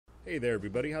Hey there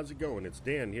everybody, how's it going? It's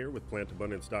Dan here with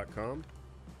plantabundance.com.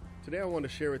 Today I want to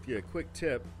share with you a quick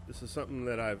tip. This is something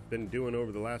that I've been doing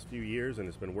over the last few years and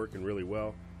it's been working really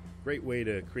well. Great way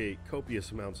to create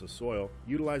copious amounts of soil,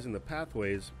 utilizing the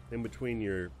pathways in between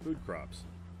your food crops.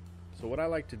 So what I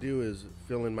like to do is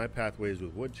fill in my pathways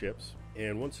with wood chips,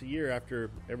 and once a year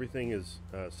after everything is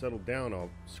settled down,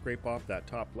 I'll scrape off that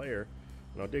top layer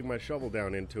and I'll dig my shovel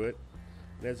down into it.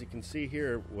 And as you can see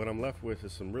here, what I'm left with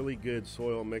is some really good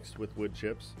soil mixed with wood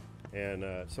chips and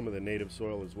some of the native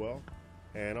soil as well.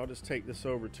 And I'll just take this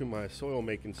over to my soil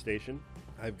making station.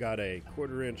 I've got a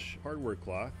 1/4-inch hardware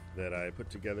cloth that I put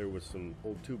together with some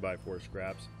old 2x4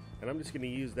 scraps, and I'm just going to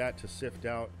use that to sift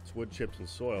out its wood chips and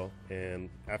soil. And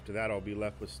after that I'll be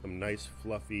left with some nice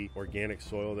fluffy organic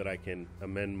soil that I can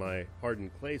amend my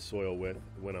hardened clay soil with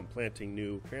when I'm planting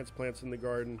new transplants in the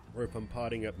garden, or if I'm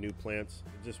potting up new plants.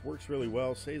 It just works really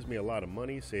well, saves me a lot of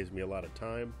money, saves me a lot of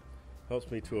time. Helps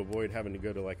me to avoid having to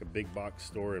go to like a big box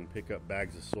store and pick up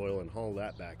bags of soil and haul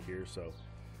that back here. So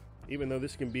even though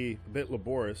this can be a bit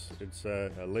laborious, it's a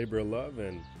labor of love.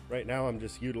 And right now I'm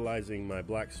just utilizing my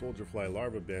black soldier fly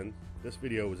larva bin. This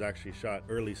video was actually shot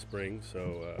early spring,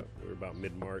 so we're about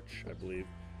mid-March I believe,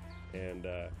 and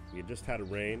we just had a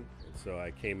rain, and so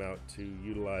I came out to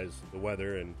utilize the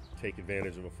weather and take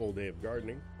advantage of a full day of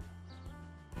gardening.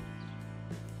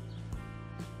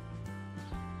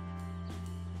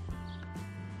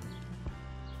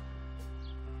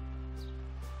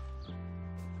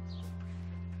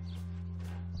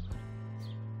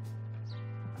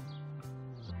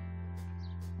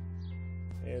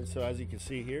 And so as you can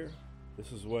see here,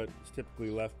 this is what is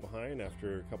typically left behind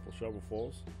after a couple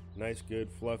shovelfuls. Nice, good,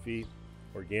 fluffy,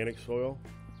 organic soil,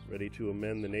 ready to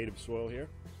amend the native soil here.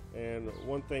 And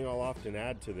one thing I'll often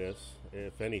add to this,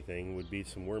 if anything, would be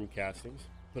some worm castings.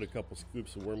 Put a couple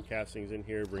scoops of worm castings in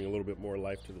here, bring a little bit more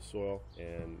life to the soil,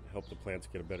 and help the plants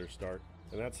get a better start.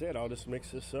 And that's it. I'll just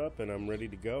mix this up and I'm ready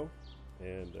to go.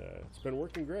 And it's been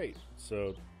working great.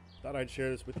 So thought I'd share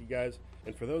this with you guys.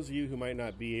 And for those of you who might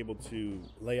not be able to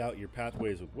lay out your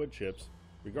pathways with wood chips,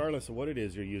 regardless of what it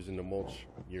is you're using to mulch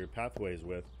your pathways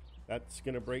with, that's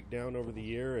going to break down over the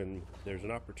year, and there's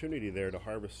an opportunity there to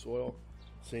harvest soil.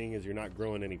 Seeing as you're not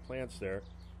growing any plants there,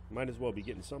 you might as well be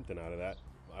getting something out of that.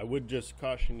 I would just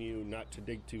caution you not to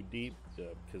dig too deep,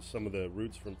 because some of the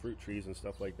roots from fruit trees and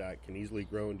stuff like that can easily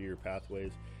grow into your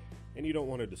pathways, and you don't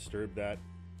want to disturb that.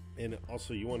 And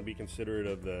also you want to be considerate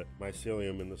of the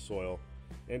mycelium in the soil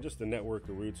and just the network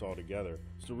of roots altogether.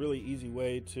 It's a really easy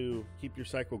way to keep your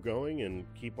cycle going and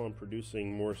keep on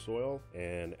producing more soil.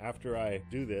 And after I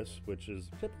do this, which is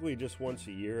typically just once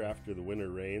a year after the winter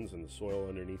rains and the soil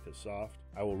underneath is soft,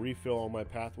 I will refill all my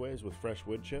pathways with fresh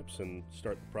wood chips and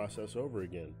start the process over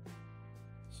again.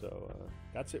 So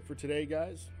that's it for today,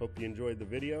 guys. Hope you enjoyed the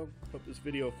video. Hope this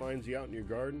video finds you out in your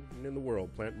garden and in the world,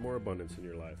 planting more abundance in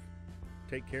your life.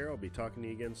 Take care. I'll be talking to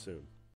you again soon.